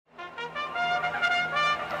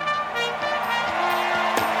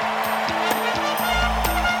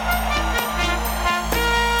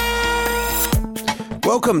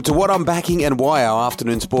Welcome to What I'm Backing and Why, our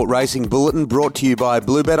afternoon sport racing bulletin brought to you by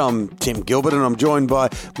Bluebet. I'm Tim Gilbert and I'm joined by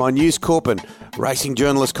my News Corp and racing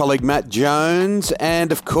journalist colleague Matt Jones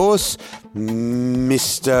and, of course,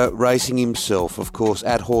 Mr. Racing himself, of course,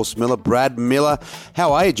 at Horse Miller, Brad Miller.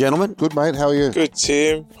 How are you, gentlemen? Good, mate. How are you? Good,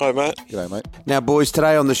 Tim. Hi, Matt. G'day, mate. Now, boys,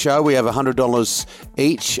 today on the show we have $100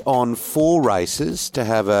 each on 4 races to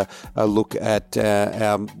have a look at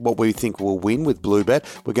what we think will win with Bluebet.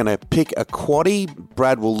 We're going to pick a quaddie.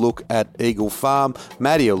 Brad will look at Eagle Farm.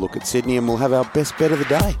 Matty will look at Sydney, and we'll have our best bet of the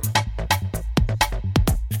day.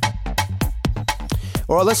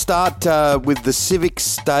 All right, let's start with the Civic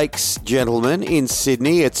Stakes, gentlemen, in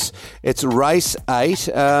Sydney. It's race 8.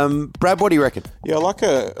 Brad, what do you reckon? Yeah, I like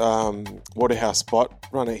a Waterhouse spot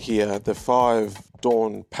runner here, the 5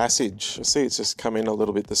 Dawn Passage. I see it's just come in a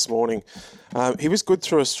little bit this morning. He was good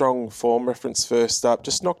through a strong form reference first up,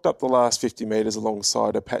 just knocked up the last 50 metres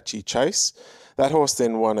alongside Apache Chase. That horse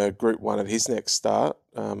then won a Group 1 at his next start.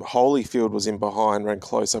 Holyfield was in behind, ran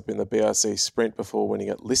close up in the BRC Sprint before winning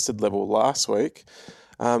at listed level last week.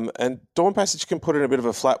 And Dawn Passage can put in a bit of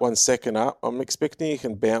a flat one second up. I'm expecting he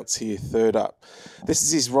can bounce here third up. This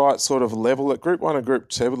is his right sort of level. At Group 1 and Group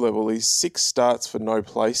 2 level, he's 6 starts for no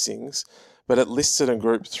placings. But at listed and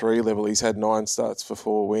Group 3 level, he's had 9 starts for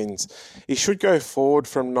 4 wins. He should go forward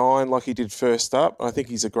from 9 like he did first up. I think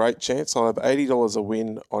he's a great chance. I'll have $80 a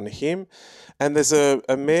win on him. And there's a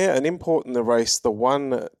mare, an import in the race, the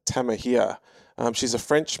one Tamahia. She's a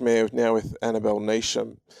French mare now with Annabelle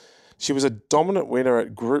Neesham. She was a dominant winner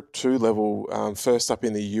at Group 2 level, first up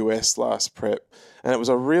in the US last prep. And it was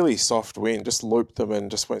a really soft win, just looped them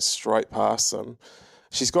and just went straight past them.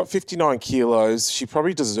 She's got 59 kilos. She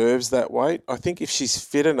probably deserves that weight. I think if she's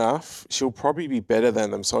fit enough, she'll probably be better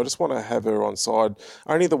than them. So I just want to have her on side.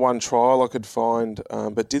 Only the one trial I could find,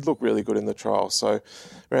 but did look really good in the trial. So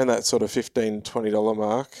around that sort of $15, $20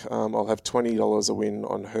 mark, I'll have $20 a win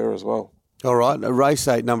on her as well. All right, race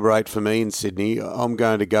 8, number 8 for me in Sydney. I'm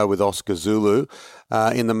going to go with Oscar Zulu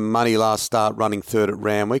in the money last start, running third at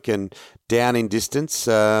Randwick and down in distance.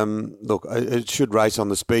 Look, it should race on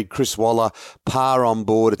the speed. Chris Waller, par on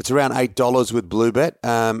board. It's around $8 with Bluebet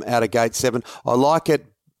out of gate 7. I like it.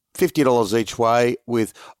 $50 each way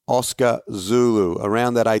with Oscar Zulu,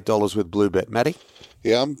 around that $8 with Bluebet. Matty?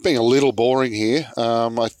 Yeah, I'm being a little boring here.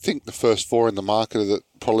 I think the first 4 in the market are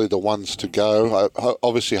probably the ones to go.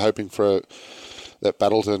 Obviously hoping for that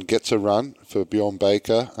Battleton gets a run for Bjorn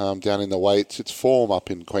Baker down in the weights. Its form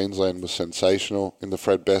up in Queensland was sensational in the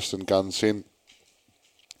Fred Best and Gunsynd,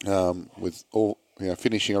 with all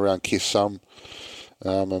finishing around Kiss Some,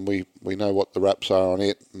 and we know what the raps are on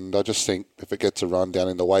it. And I just think if it gets a run down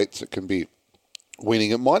in the weights, it can be winning.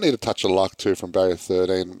 It might need a touch of luck too from barrier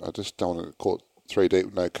 13. I just don't want to caught 3 deep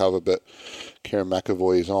with no cover, but Kieran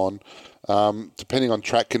McAvoy is on. Depending on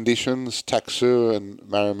track conditions, Taxu and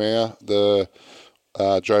Maramea, the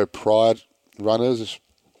Joe Pride runners.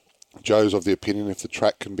 Joe's of the opinion if the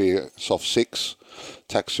track can be a soft 6,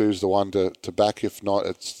 Taxu's the one to back. If not,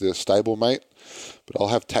 it's the stablemate. But I'll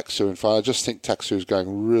have Taxu in front. I just think Taxu's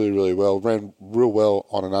going really, really well. Ran real well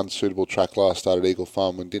on an unsuitable track last start at Eagle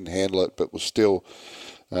Farm and didn't handle it, but was still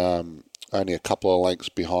only a couple of lengths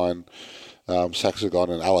behind Saxagon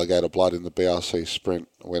and Alligator Blood in the BRC Sprint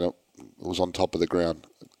when it was on top of the ground.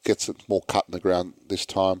 Gets it more cut in the ground this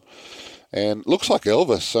time. And looks like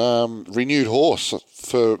Elvis, renewed horse.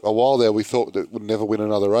 For a while there, we thought that it would never win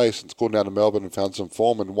another race. It's gone down to Melbourne and found some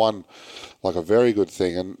form and won like a very good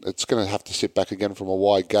thing. And it's going to have to sit back again from a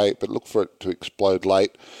wide gate, but look for it to explode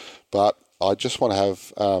late. But I just want to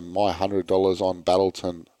have my $100 on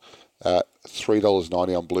Battleton at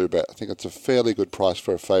 $3.90 on Bluebet. I think it's a fairly good price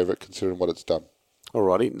for a favourite considering what it's done. All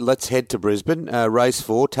righty, let's head to Brisbane. Race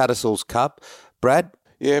 4, Tattersalls Cup. Brad?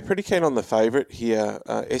 Yeah, pretty keen on the favourite here,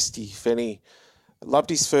 Esty Fenny.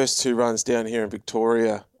 Loved his first 2 runs down here in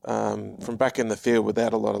Victoria from back in the field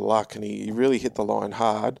without a lot of luck, and he really hit the line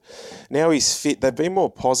hard. Now he's fit. They've been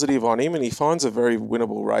more positive on him, and he finds a very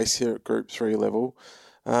winnable race here at Group 3 level.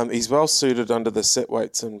 He's well suited under the set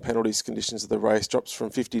weights and penalties conditions of the race. Drops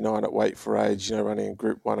from 59 at weight for age, running in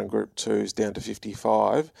Group 1 and Group 2s down to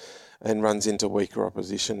 55. And runs into weaker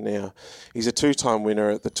opposition now. He's a 2-time winner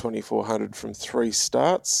at the 2400 from 3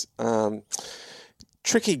 starts.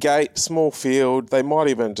 Tricky gate, small field. They might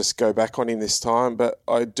even just go back on him this time, but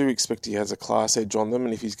I do expect he has a class edge on them,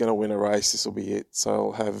 and if he's going to win a race, this will be it. So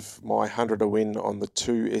I'll have my 100 a win on the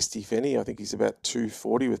 2 Esty Fenny. I think he's about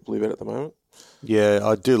 240 with Bluebet at the moment. Yeah,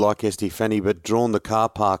 I do like Estefani, but drawn the car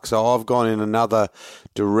park. So I've gone in another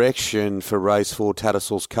direction for race 4,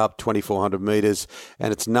 Tattersalls Cup, 2,400 metres,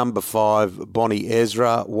 and it's number 5, Bonnie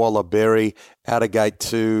Ezra, Waller Berry, out of gate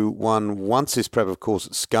 2, won once this prep, of course,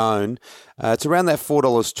 at Scone. It's around that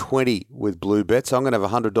 $4.20 with Blue Bet, so I'm going to have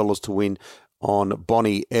 $100 to win on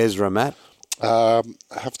Bonnie Ezra, Matt. I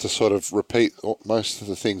have to sort of repeat most of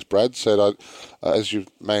the things Brad said. As you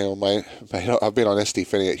may or may not, I've been on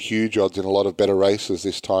Estefani at huge odds in a lot of better races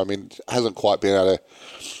this time. It hasn't quite been able to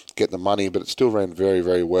get the money, but it still ran very,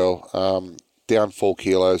 very well. Down 4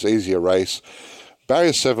 kilos, easier race.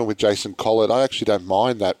 Barrier 7 with Jason Collett, I actually don't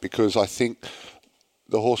mind that because I think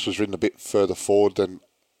the horse was ridden a bit further forward than,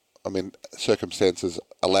 circumstances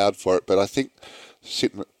allowed for it, but I think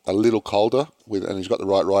sitting a little colder and he's got the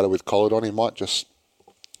right rider with Collett on, he might just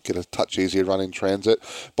get a touch easier run in transit.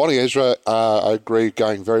 Bonnie Ezra, I agree,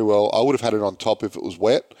 going very well. I would have had it on top if it was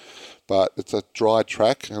wet, but it's a dry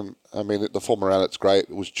track, and the form around it's great.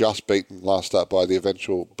 It was just beaten last start by the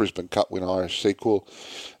eventual Brisbane Cup winner, Irish Sequel.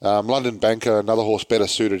 London Banker, another horse better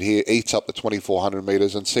suited here, eats up the 2,400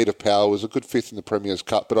 metres, and Seat of Power was a good 5th in the Premier's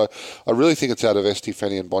Cup, but I really think it's out of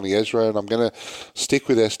Estefani and Bonnie Ezra, and I'm going to stick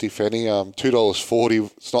with Estefani.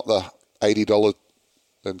 $2.40, it's not the $80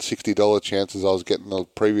 and $60 chances I was getting the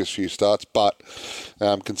previous few starts, but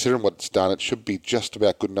considering what it's done, it should be just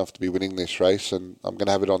about good enough to be winning this race, and I'm going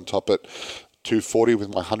to have it on top at $2.40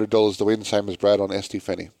 with my $100 to win, same as Brad on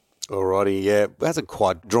Estefani. Alrighty, yeah. It hasn't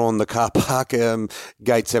quite drawn the car park,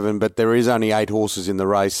 gate 7, but there is only 8 horses in the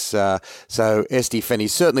race. So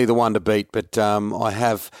Estefani's certainly the one to beat, but I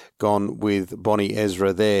have gone with Bonnie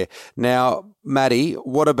Ezra there. Now, Matty,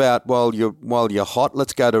 what about while you're hot?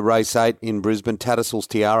 Let's go to race 8 in Brisbane, Tattersalls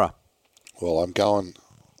Tiara. Well, I'm going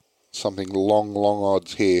something long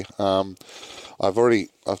odds here. I've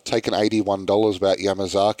taken $81 about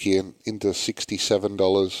Yamazaki and into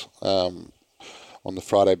 $67 on the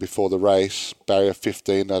Friday before the race. Barrier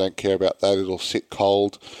 15, I don't care about that. It'll sit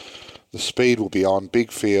cold. The speed will be on.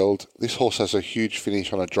 Big field. This horse has a huge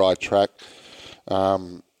finish on a dry track.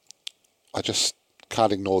 I just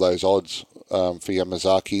can't ignore those odds for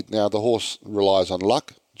Yamazaki. Now, the horse relies on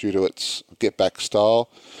luck due to its get-back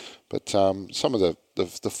style, but some of the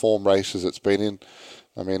form races it's been in,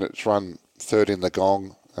 it's run 3rd in the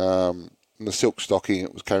Gong. In the Silk Stocking,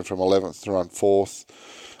 it came from 11th to run 4th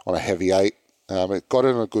on a heavy 8. It got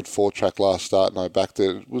in a good 4-track last start, and I backed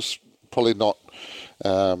it. It was probably not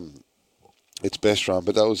its best run,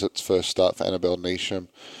 but that was its first start for Annabelle Neesham.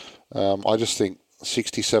 I just think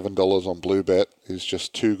 $67 on Blue Bet is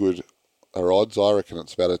just too good odds. I reckon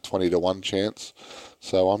it's about a 20-1 chance.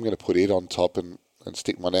 So I'm going to put it on top and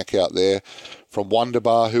stick my neck out there. From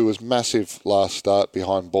Wonderbar, who was massive last start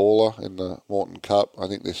behind Baller in the Morton Cup. I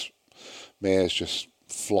think this mare's just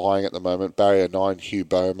flying at the moment. Barrier 9, Hugh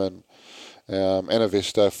Bowman.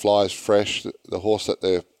 Enavisto flies fresh. The horse that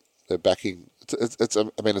they're backing, it's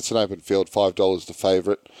an open field, $5 the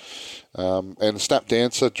favourite. And Snap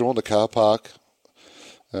Dancer, drawn the car park,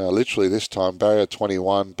 literally this time, barrier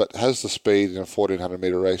 21, but has the speed in a 1,400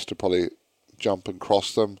 metre race to probably jump and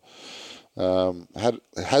cross them.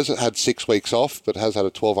 Has had 6 weeks off, but has had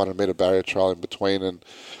a 1,200 metre barrier trial in between, and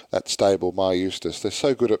that stable, Mar Eustace, they're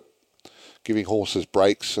so good at giving horses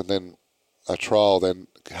breaks and then a trial, then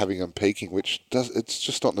having them peaking, it's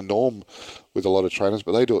just not the norm with a lot of trainers,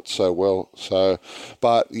 but they do it so well.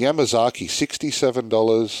 But Yamazaki,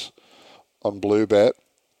 $67 on Blue Bet,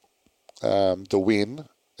 the win,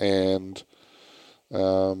 and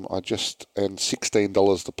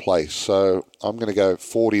 $16 the place. So I'm going to go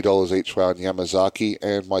 $40 each way on Yamazaki,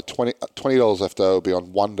 and my $20 left over will be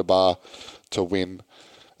on Wonderbar to win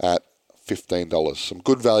at $15. Some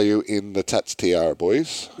good value in the Tats Tiara,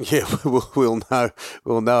 boys. Yeah, we'll know.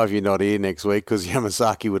 We'll know if you're not here next week because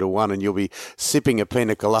Yamazaki would have won and you'll be sipping a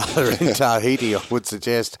pina colada in Tahiti, I would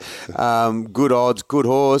suggest. Good odds, good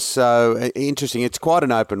horse. So interesting. It's quite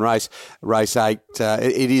an open race. Race 8.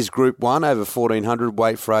 It is Group 1 over 1,400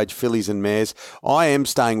 weight for age fillies and mares. I am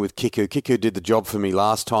staying with Kiku. Kiku did the job for me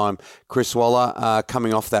last time. Chris Waller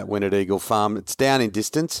coming off that win at Eagle Farm. It's down in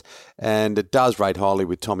distance and it does rate highly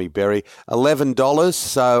with Tommy Berry. $11,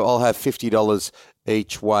 so I'll have $50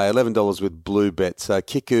 each way. $11 with Blue Bet. So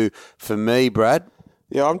Kiku for me, Brad.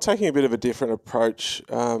 Yeah, I'm taking a bit of a different approach.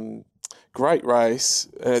 Great race.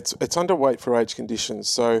 It's underweight for age conditions,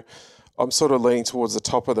 so I'm sort of leaning towards the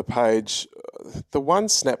top of the page. The one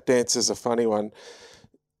Snap Dancer's a funny one.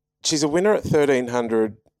 She's a winner at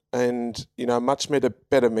 1,300 and, much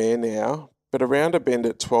better mare now, but around a bend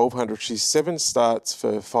at 1,200, she's 7 starts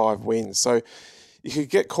for 5 wins. So you could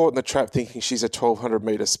get caught in the trap thinking she's a 1,200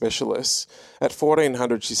 metre specialist. At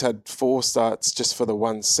 1,400, she's had 4 starts just for the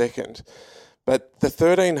 1 second. But the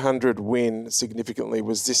 1,300 win significantly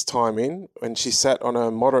was this time in, when she sat on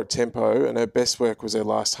a moderate tempo, and her best work was her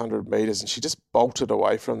last 100 metres, and she just bolted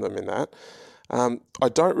away from them in that. I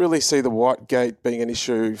don't really see the White Gate being an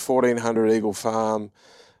issue. 1,400 Eagle Farm.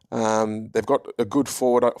 They've got a good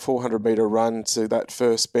 400 metre run to that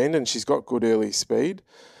first bend, and she's got good early speed.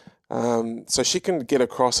 So she can get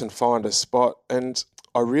across and find a spot, and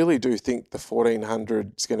I really do think the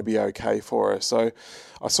 1,400 is going to be okay for her. So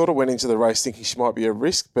I sort of went into the race thinking she might be a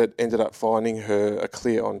risk, but ended up finding her a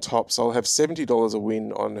clear on top. So I'll have $70 a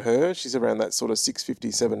win on her. She's around that sort of $6.50,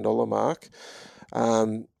 $7 mark.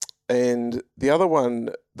 And the other one,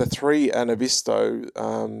 the 3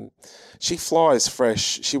 Anavisto, she flies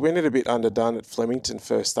fresh. She went in a bit underdone at Flemington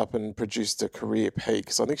first up and produced a career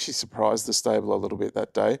peak. So I think she surprised the stable a little bit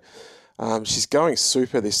that day. She's going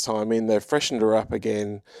super this time in. They've freshened her up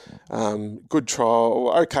again. Good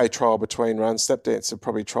trial, okay trial between runs. Step Dancer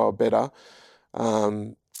probably trial better.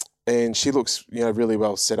 And she looks, really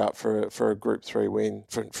well set up for a Group 3 win,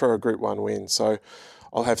 for a Group 1 win. So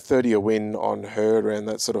I'll have 30 a win on her around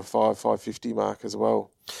that sort of $5.50 mark as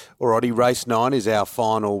well. Alrighty, race 9 is our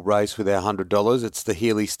final race with our $100. It's the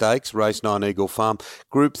Healy Stakes, race 9 Eagle Farm.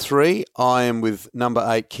 Group 3, I am with number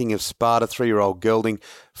 8 King of Sparta, 3-year-old gelding.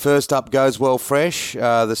 First up goes well fresh.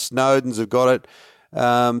 The Snowdens have got it.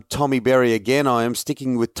 Tommy Berry again. I am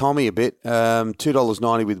sticking with Tommy a bit.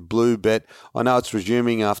 $2.90 with Blue Bet. I know it's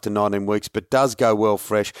resuming after 19 weeks, but does go well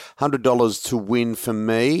fresh. $100 to win for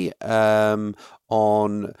me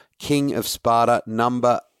on King of Sparta,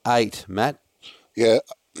 number 8. Matt? Yeah,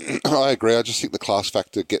 I agree. I just think the class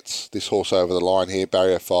factor gets this horse over the line here.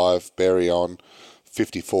 Barrier 5, Berry on,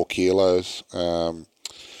 54 kilos.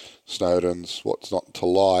 Snowdens, what's not to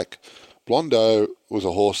like? Blondo was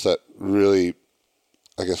a horse that really,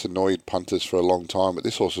 I guess, annoyed punters for a long time, but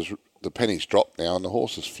this horse is, the penny's dropped now and the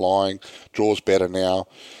horse is flying, draws better now.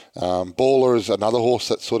 Baller is another horse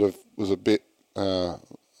that sort of was a bit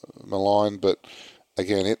maligned, but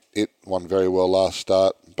again, it won very well last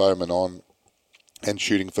start. Bowman on and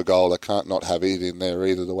Shooting for Gold. I can't not have it in there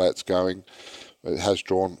either, the way it's going. It has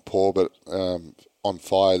drawn poor, but on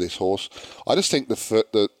fire, this horse. I just think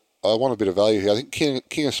the I want a bit of value here. I think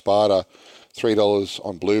King of Sparta, $3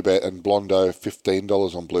 on Blue Bet, and Blondo,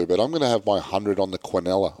 $15 on Blue Bet. I'm going to have my 100 on the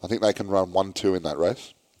Quinella. I think they can run 1-2 in that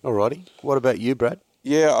race. Alrighty. What about you, Brad?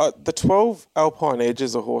 Yeah, the 12 Alpine Edge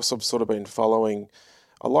is a horse I've sort of been following.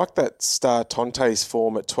 I like that Star Tonte's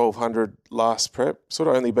form at 1,200 last prep. Sort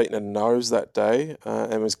of only beaten a nose that day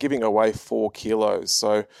and was giving away 4 kilos.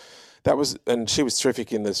 So that was, and she was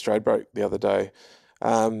terrific in the Stradbroke the other day.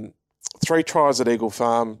 3 tries at Eagle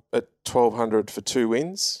Farm at 1,200 for 2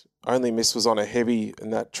 wins. Only miss was on a heavy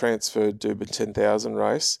in that transferred Doomben 10,000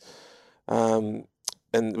 race. And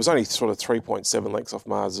it was only sort of 3.7 lengths off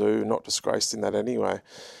Marzu, not disgraced in that anyway.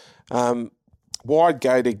 Wide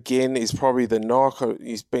Gate again is probably the knock.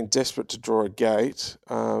 He's been desperate to draw a gate,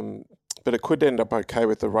 but it could end up okay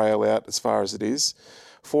with the rail out as far as it is.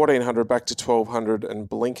 1,400 back to 1,200 and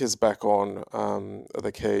blinkers back on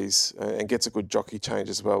the keys and gets a good jockey change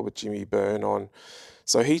as well with Jimmy Byrne on.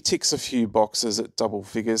 So he ticks a few boxes at double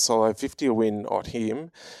figures, so I'll have 50 a win on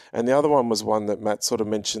him. And the other one was one that Matt sort of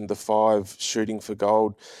mentioned, the 5 Shooting for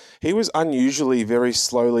Gold. He was unusually very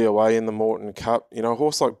slowly away in the Morton Cup. You know, a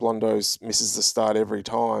horse like Blondo's misses the start every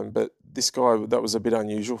time, but this guy, that was a bit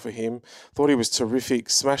unusual for him. Thought he was terrific,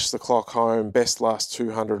 smashed the clock home, best last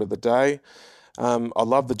 200 of the day. I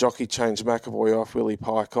love the jockey change, McAvoy off, Willie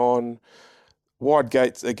Pike on. Wide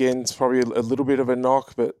Gate, again, it's probably a little bit of a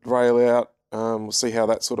knock, but rail out. We'll see how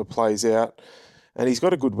that sort of plays out. And he's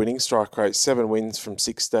got a good winning strike rate, 7 wins from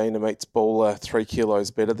 16 and meets Baller 3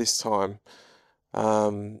 kilos better this time.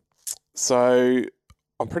 So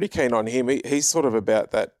I'm pretty keen on him. He's sort of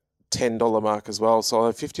about that $10 mark as well. So I'll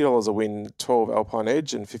have $50 a win, 12 Alpine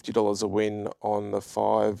Edge, and $50 a win on the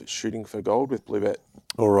 5 Shooting for Gold with Blue Bet.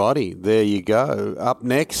 Alrighty, there you go. Up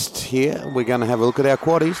next here, we're going to have a look at our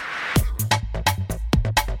quaddies.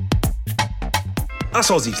 Us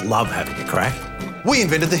Aussies love having a crack. We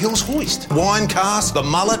invented the Hills Hoist, wine cast, the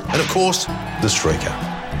mullet, and of course, the streaker.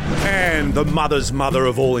 And the mother's mother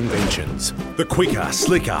of all inventions. The quicker,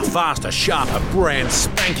 slicker, faster, sharper, brand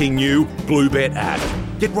spanking new Blue Bet app.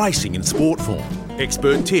 Get racing in sport form.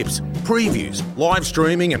 Expert tips, previews, live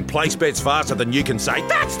streaming and place bets faster than you can say,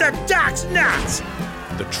 "That's the Ducks nuts!"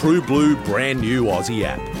 The True Blue brand new Aussie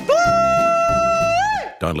app.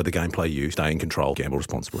 Don't let the game play you. Stay in control. Gamble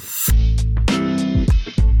responsibly.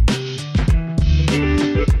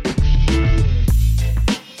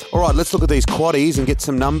 All right, let's look at these quaddies and get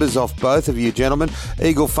some numbers off both of you, gentlemen.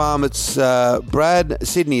 Eagle Farm, it's Brad.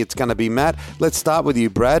 Sydney, it's going to be Matt. Let's start with you,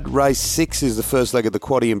 Brad. Race 6 is the first leg of the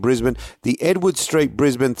quaddie in Brisbane. The Edward Street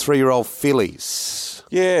Brisbane 3-year-old fillies.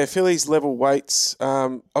 Yeah, fillies level weights.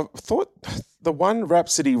 I thought the one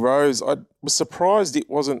Rhapsody Rose, I was surprised it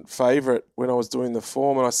wasn't favourite when I was doing the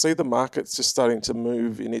form, and I see the market's just starting to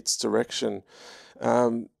move in its direction.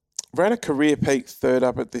 Ran a career peak third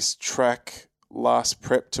up at this track last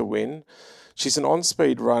prep to win. She's an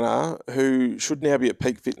on-speed runner who should now be at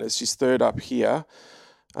peak fitness. She's third up here.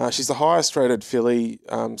 She's the highest rated filly,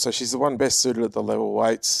 so she's the one best suited at the level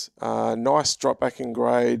weights. Nice drop back in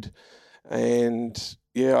grade, and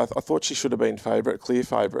yeah, I thought she should have been favourite, clear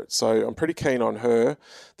favourite. So I'm pretty keen on her.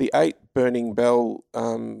 The 8 Burning Bell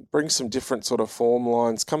brings some different sort of form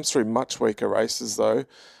lines, comes through much weaker races though.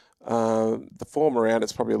 The form around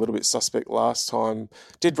it's probably a little bit suspect last time.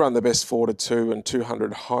 Did run the best 4-2 and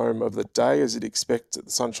 200 home of the day, as you'd expect at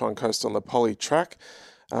the Sunshine Coast on the Poly track.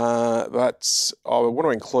 But I want to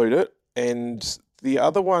include it. And the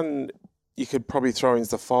other one you could probably throw in is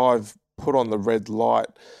the 5 Put on the Red Light.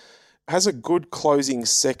 Has a good closing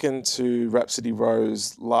second to Rhapsody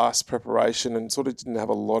Rose last preparation and sort of didn't have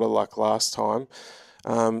a lot of luck last time.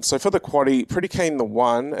 So for the quaddie, pretty keen the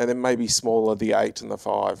 1 and then maybe smaller the 8 and the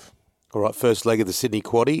 5. All right, first leg of the Sydney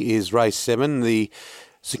quaddie is race 7, the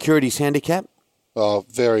Securities Handicap. Oh,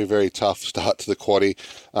 very, very tough start to the quaddie.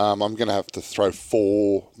 I'm going to have to throw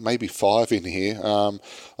 4, maybe 5 in here.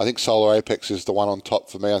 I think Solar Apex is the one on top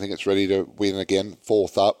for me. I think it's ready to win again,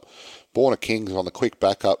 4th up. Born of Kings on the quick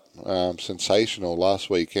backup, sensational last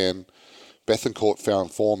weekend. Bethencourt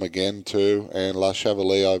found form again too, and La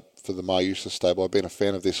Chevalier for the Mayusa stable. I've been a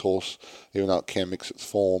fan of this horse, even though it can mix its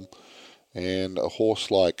form. And a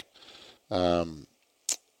horse like Knight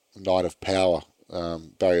of Power,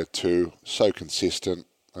 Barrier 2, so consistent.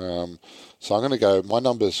 So I'm going to go, my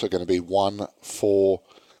numbers are going to be 1, 4,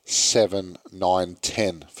 7, 9,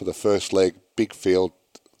 10 for the first leg. Big field,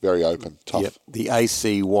 very open, tough. Yep. The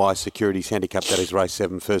ACY Securities Handicap, that is race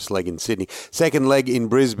 7, first leg in Sydney. Second leg in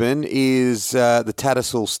Brisbane is the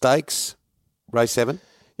Tattersall Stakes, race 7.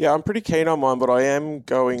 Yeah, I'm pretty keen on mine, but I am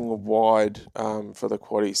going wide for the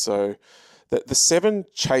quaddie. So the 7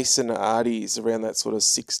 Chasen Artie is around that sort of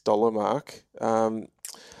 $6 mark.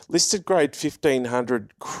 Listed grade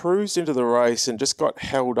 1500, cruised into the race and just got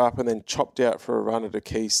held up and then chopped out for a run at a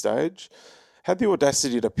key stage. Had the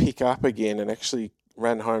audacity to pick up again and actually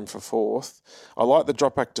ran home for 4th. I like the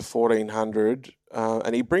drop back to 1400,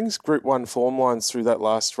 and he brings Group 1 form lines through that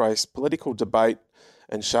last race. Political Debate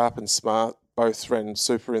and Sharp and Smart both ran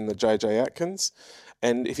super in the JJ Atkins.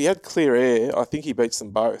 And if he had clear air, I think he beats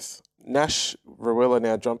them both. Nash Rawiller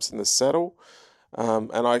now jumps in the saddle,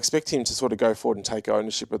 and I expect him to sort of go forward and take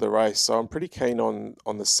ownership of the race. So I'm pretty keen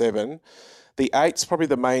on the 7. The 8's probably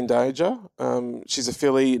the main danger. She's a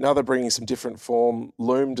filly, another bringing some different form,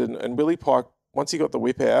 loomed, and Willie Pike, once he got the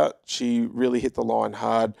whip out, she really hit the line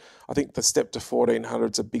hard. I think the step to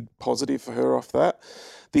 1400 is a big positive for her off that.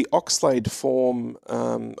 The Oxlade form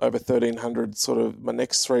over 1300, sort of my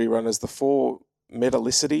next 3 runners, the 4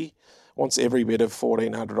 Metallicity, wants every bit of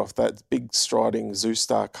 1400 off that big striding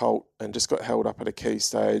Zoostar colt and just got held up at a key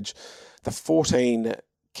stage. The 14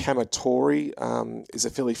 Kamatori is a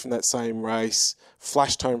filly from that same race,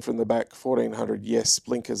 flashed home from the back, 1400, yes,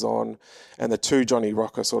 blinkers on, and the 2 Johnny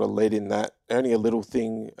Rocker sort of led in that. Only a little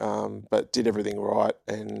thing, but did everything right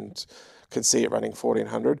and can see it running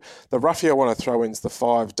 1400. The roughie I want to throw in is the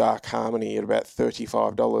 5 Dark Harmony at about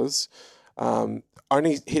 $35.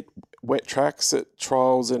 Only hit wet tracks at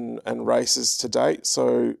trials and races to date,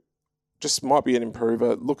 so just might be an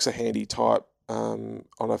improver. Looks a handy type. On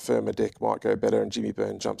a firmer deck might go better, and Jimmy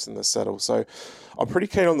Byrne jumps in the saddle. So I'm pretty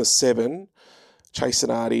keen on the 7, Chasen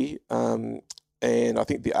Artie, and I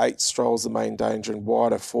think the 8 Stroll's the main danger, and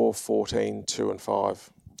wider 4, 14, 2 and 5.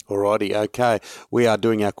 Alrighty, okay. We are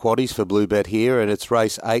doing our quaddies for Bluebet here, and it's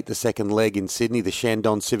race 8, the second leg in Sydney, the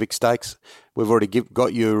Shandon Civic Stakes. We've already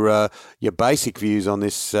got your basic views on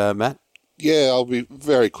this, Matt. Yeah, I'll be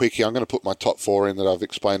very quick here. I'm going to put my top 4 in that I've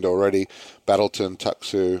explained already. Battleton,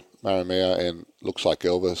 Tuxu, Maramea, and looks like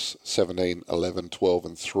Elvis, 17, 11, 12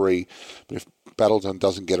 and 3. But if Battleton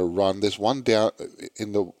doesn't get a run, there's one down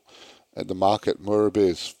at the market. Murabi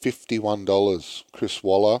is $51. Chris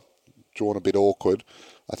Waller, drawn a bit awkward.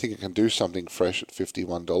 I think it can do something fresh at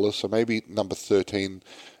 $51. So maybe number 13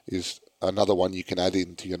 is another one you can add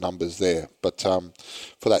into your numbers there. But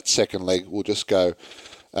for that second leg, we'll just go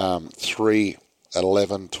 3,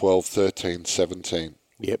 11, 12, 13, 17.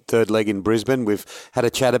 Yep, third leg in Brisbane. We've had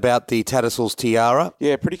a chat about the Tattersalls Tiara.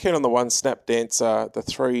 Yeah, pretty keen on the 1 Snap Dancer, the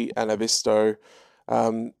 3 Anavisto.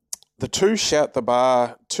 The 2 Shout the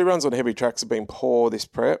Bar, 2 runs on heavy tracks have been poor this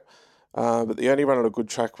prep, but the only run on a good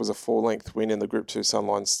track was a 4-length win in the Group 2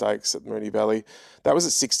 Sunline Stakes at Moonee Valley. That was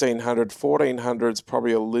at 1,600. 1,400's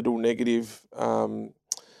probably a little negative,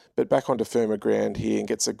 but back onto firmer ground here and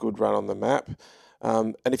gets a good run on the map.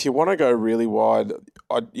 And if you want to go really wide,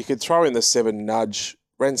 you could throw in the 7 Nudge.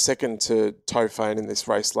 Ran second to Tofane in this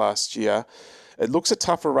race last year. It looks a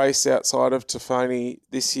tougher race outside of Tofane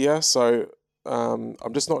this year, so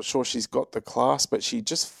I'm just not sure she's got the class, but she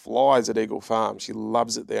just flies at Eagle Farm. She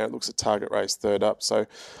loves it there. It looks a target race third up, so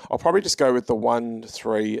I'll probably just go with the 1,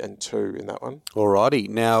 3 and 2 in that one. Alrighty.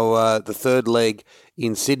 Now, the third leg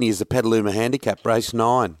in Sydney is the Petaluma Handicap, race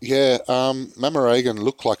 9. Yeah, Mamaragan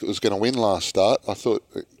looked like it was going to win last start. I thought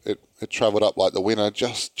it travelled up like the winner,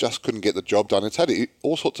 just couldn't get the job done. It's had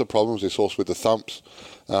all sorts of problems, this horse, with the thumps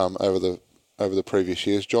over the previous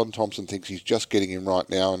years. John Thompson thinks he's just getting him right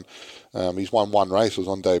now, and he's won 1 race. It was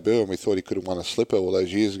on debut, and we thought he could have won a slipper all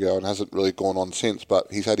those years ago and hasn't really gone on since,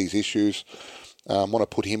 but he's had his issues. I want to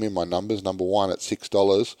put him in my numbers, number 1 at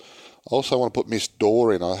 $6. I also want to put Miss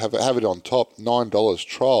Door in. I have it on top, $9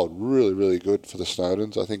 trialled. Really, really good for the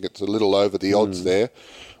Snowdens. I think it's a little over the odds there.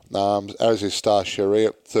 As is Star Cherie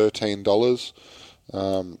at $13.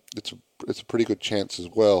 It's a pretty good chance as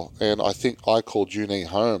well. And I think I Called Junie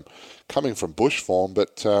home, coming from bush form,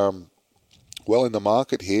 but well in the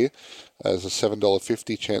market here as a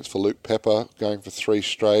 $7.50 chance for Luke Pepper, going for 3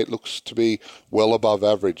 straight. Looks to be well above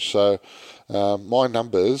average. So my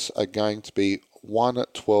numbers are going to be 1,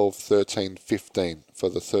 12, 13, 15 for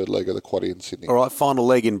the third leg of the quaddie in Sydney. All right, final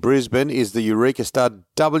leg in Brisbane is the Eureka Stud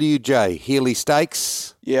WJ Healy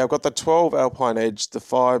Stakes. Yeah, I've got the 12 Alpine Edge, the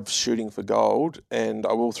 5 Shooting for Gold, and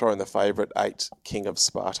I will throw in the favourite 8 King of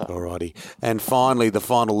Sparta. All righty. And finally, the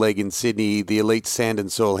final leg in Sydney, the Elite Sand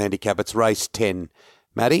and Soil Handicap. It's race 10.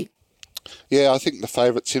 Matty? Yeah, I think the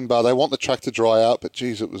favourite Sinbar, they want the track to dry out, but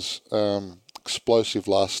geez, it was explosive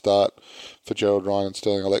last start for Gerald Ryan and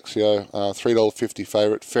Sterling Alexio. $3.50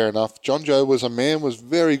 favourite, fair enough. John Joe Was a Man was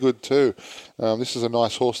very good too. This is a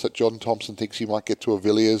nice horse that John Thompson thinks he might get to a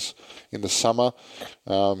Villiers in the summer.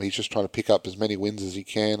 He's just trying to pick up as many wins as he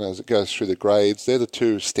can as it goes through the grades. They're the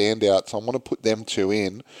 2 standouts. I want to put them 2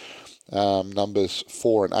 in, numbers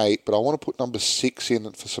 4 and 8, but I want to put number 6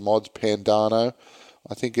 in for some odds, Pandano.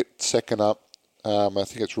 I think it's second up. I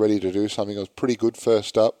think it's ready to do something. It was pretty good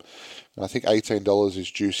first up. And I think $18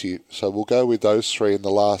 is juicy. So we'll go with those 3 in the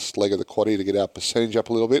last leg of the quaddie to get our percentage up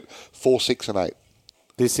a little bit. 4, 6 and 8.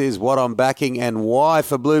 This is what I'm backing and why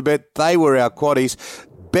for Bluebet. They were our quaddies.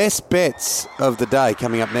 Best bets of the day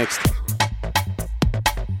coming up next.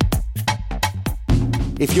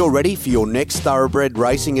 If you're ready for your next thoroughbred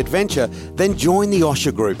racing adventure, then join the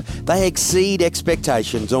Osher Group. They exceed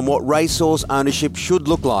expectations on what racehorse ownership should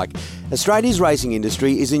look like. Australia's racing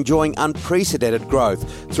industry is enjoying unprecedented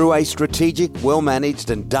growth. Through a strategic,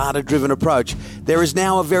 well-managed and data-driven approach, there is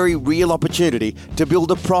now a very real opportunity to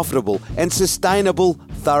build a profitable and sustainable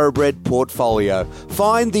thoroughbred portfolio.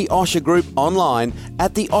 Find the Osher Group online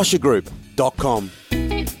at theoshergroup.com.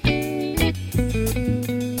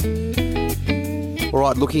 All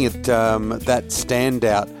right, looking at that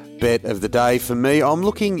standout bet of the day for me, I'm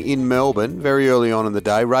looking in Melbourne very early on in the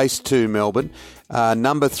day, race 2 Melbourne,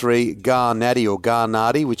 number 3 Garnati or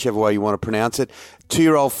Garnati, whichever way you want to pronounce it.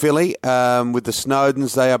 2-year-old filly with the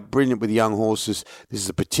Snowdens. They are brilliant with young horses. This is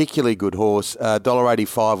a particularly good horse,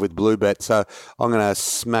 $1.85 with Bluebet. So I'm going to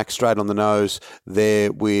smack straight on the nose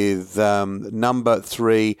there with number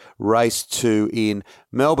 3, race 2 in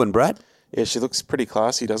Melbourne, Brad. Yeah, she looks pretty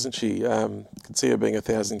classy, doesn't she? Can see her being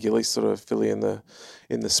 1,000 gillies sort of filly in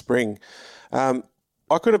the spring. I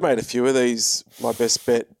could have made a few of these my best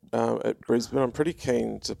bet at Brisbane. I'm pretty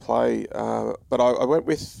keen to play, but I went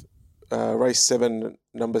with race 7,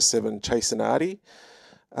 number 7, Chasenardi,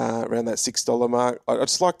 around that $6 mark. I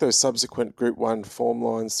just like those subsequent Group 1 form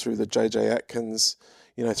lines through the JJ Atkins,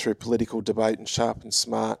 through political debate and Sharp and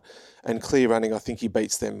Smart. And clear running, I think he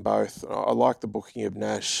beats them both. I like the booking of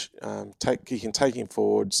Nash. He can take him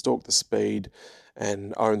forward, stalk the speed,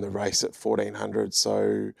 and own the race at 1,400.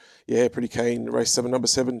 So, yeah, pretty keen. Race 7, number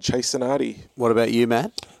 7, Chasenardi. What about you,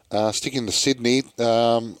 Matt? Sticking to Sydney,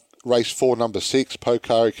 race 4, number 6,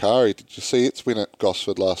 Pokari Kari. Did you see its win at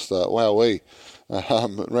Gosford last start? Wowee.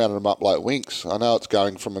 Rounding them up like winks. I know it's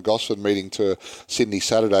going from a Gosford meeting to Sydney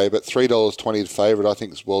Saturday, but $3.20 favourite I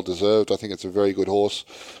think is well deserved. I think it's a very good horse.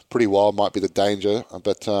 Pretty wild might be the danger,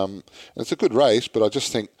 but it's a good race, but I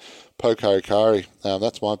just think Pokarikari.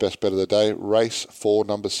 That's my best bet of the day. Race 4,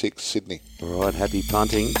 number 6, Sydney. All right, happy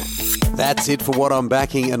punting. That's it for what I'm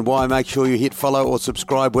backing and why. Make sure you hit follow or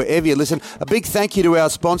subscribe wherever you listen. A big thank you to our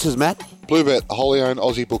sponsors, Matt. Bluebet, a wholly owned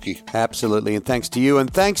Aussie bookie. Absolutely, and thanks to you.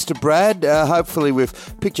 And thanks to Brad. Hopefully we've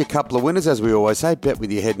picked a couple of winners, as we always say. Bet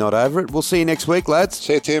with your head, not over it. We'll see you next week, lads.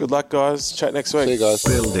 See you, Tim. Good luck, guys. Chat next week. See you guys.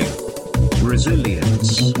 Building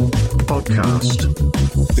Resilience Podcast.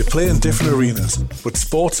 They play in different arenas, but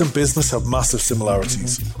sports and business have massive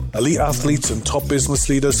similarities. Elite athletes and top business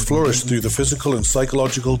leaders flourish through the physical and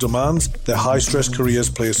psychological demands their high-stress careers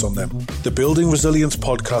place on them. The Building Resilience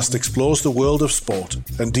podcast explores the world of sport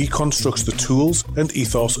and deconstructs the tools and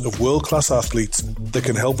ethos of world-class athletes that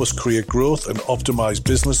can help us create growth and optimize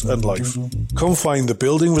business and life. Come find the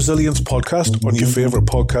Building Resilience podcast on your favourite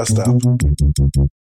podcast app.